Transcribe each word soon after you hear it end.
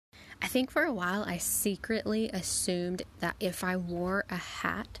I think for a while I secretly assumed that if I wore a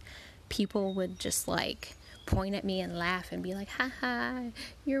hat, people would just like point at me and laugh and be like, haha,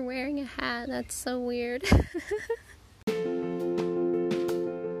 you're wearing a hat, that's so weird.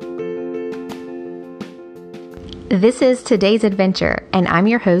 This is Today's Adventure, and I'm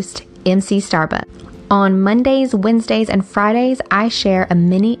your host, MC Starbuck. On Mondays, Wednesdays, and Fridays, I share a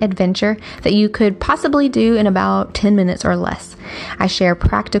mini adventure that you could possibly do in about 10 minutes or less. I share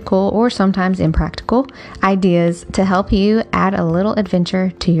practical or sometimes impractical ideas to help you add a little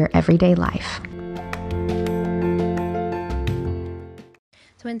adventure to your everyday life.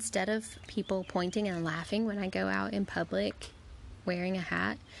 So instead of people pointing and laughing when I go out in public wearing a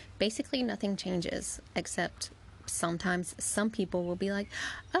hat, basically nothing changes except sometimes some people will be like,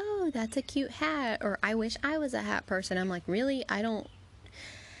 oh, that's a cute hat, or I wish I was a hat person. I'm like, really? I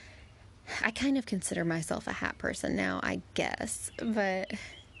kind of consider myself a hat person now, I guess, but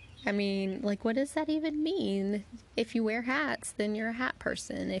I mean, like, what does that even mean? If you wear hats, then you're a hat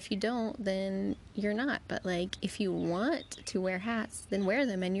person. If you don't, then you're not. But like, if you want to wear hats, then wear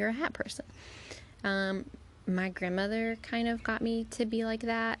them and you're a hat person. My grandmother kind of got me to be like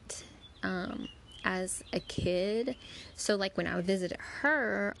that as a kid. So like when I would visit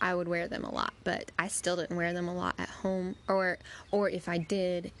her, I would wear them a lot, but I still didn't wear them a lot at home, or if I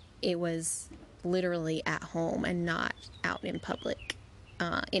did, it was literally at home and not out in public.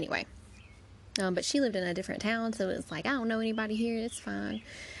 Anyway, but she lived in a different town, so it was like, I don't know anybody here, it's fine.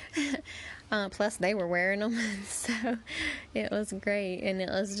 Plus they were wearing them, so it was great, and it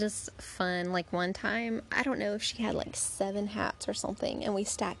was just fun. Like one time, I don't know if she had like 7 hats or something, and we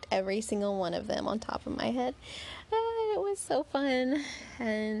stacked every single one of them on top of my head. It was so fun,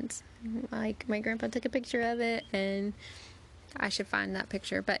 and like my grandpa took a picture of it, and I should find that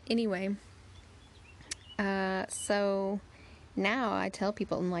picture. But anyway, so now I tell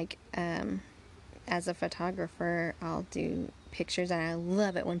people, I'm like, as a photographer, I'll do pictures, and I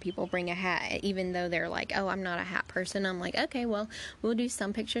love it when people bring a hat, even though they're like, oh, I'm not a hat person. I'm like, okay, well, we'll do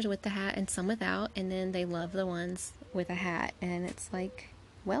some pictures with the hat and some without, and then they love the ones with a hat, and it's like,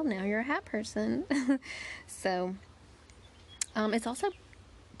 well, now you're a hat person. So it's also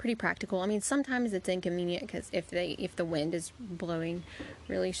pretty practical. I mean, sometimes it's inconvenient because if the wind is blowing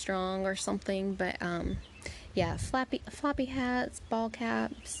really strong or something, but yeah, floppy hats, ball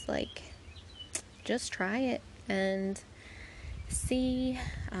caps, like, just try it and see.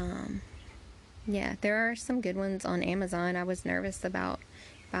 Yeah, there are some good ones on Amazon. I was nervous about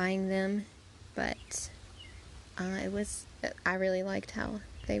buying them, but I really liked how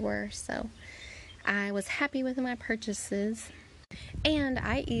they were, so I was happy with my purchases. And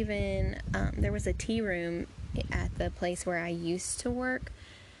I even there was a tea room at the place where I used to work,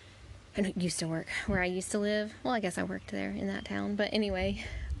 where I used to live. Well, I guess I worked there in that town, but anyway,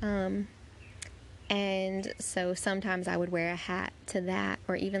 and so sometimes I would wear a hat to that,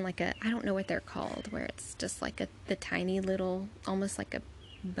 or even like I don't know what they're called, where it's just like the tiny little, almost like a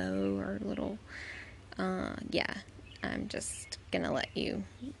bow or little, yeah, I'm just gonna let you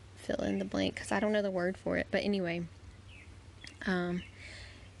fill in the blank because I don't know the word for it. But anyway,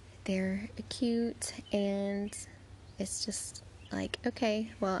 they're cute, and it's just like,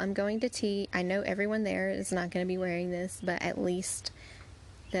 okay, well, I'm going to tea. I know everyone there is not going to be wearing this, but at least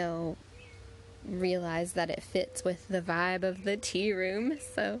they'll realize that it fits with the vibe of the tea room.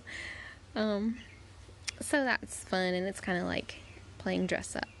 So that's fun, and it's kind of like playing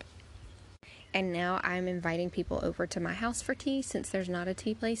dress up. And now I'm inviting people over to my house for tea, since there's not a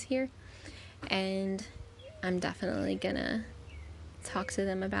tea place here, and I'm definitely gonna talk to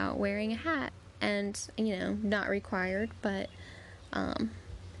them about wearing a hat. And not required, but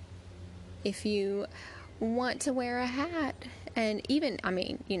if you want to wear a hat, and even, I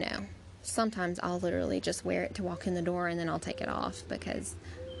mean, sometimes I'll literally just wear it to walk in the door, and then I'll take it off because,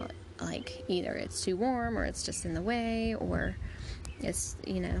 like, either it's too warm, or it's just in the way, or it's,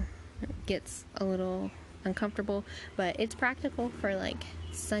 gets a little uncomfortable. But it's practical for, like,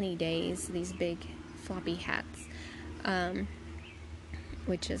 sunny days, these big floppy hats,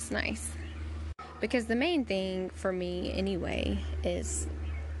 which is nice. Because the main thing for me, anyway, is,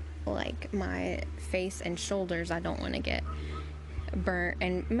 like, my face and shoulders. I don't want to get burnt,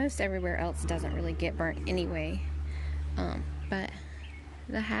 and most everywhere else doesn't really get burnt anyway, but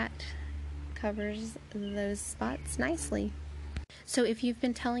the hat covers those spots nicely. So if you've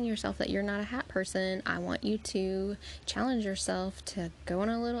been telling yourself that you're not a hat person, I want you to challenge yourself to go on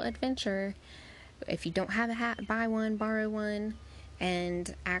a little adventure. If you don't have a hat, buy one, borrow one,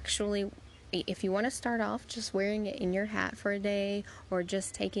 and actually, if you want to start off just wearing it in your hat for a day, or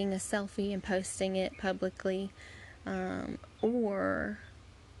just taking a selfie and posting it publicly, or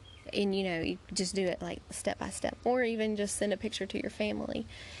And you just do it like step by step, or even just send a picture to your family.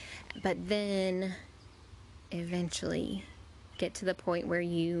 But then eventually get to the point where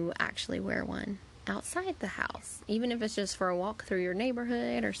you actually wear one outside the house, even if it's just for a walk through your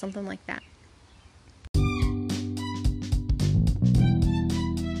neighborhood or something like that.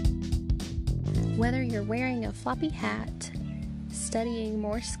 Whether you're wearing a floppy hat, studying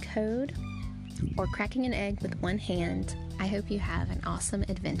Morse code, or cracking an egg with one hand, I hope you have an awesome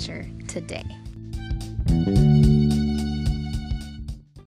adventure today.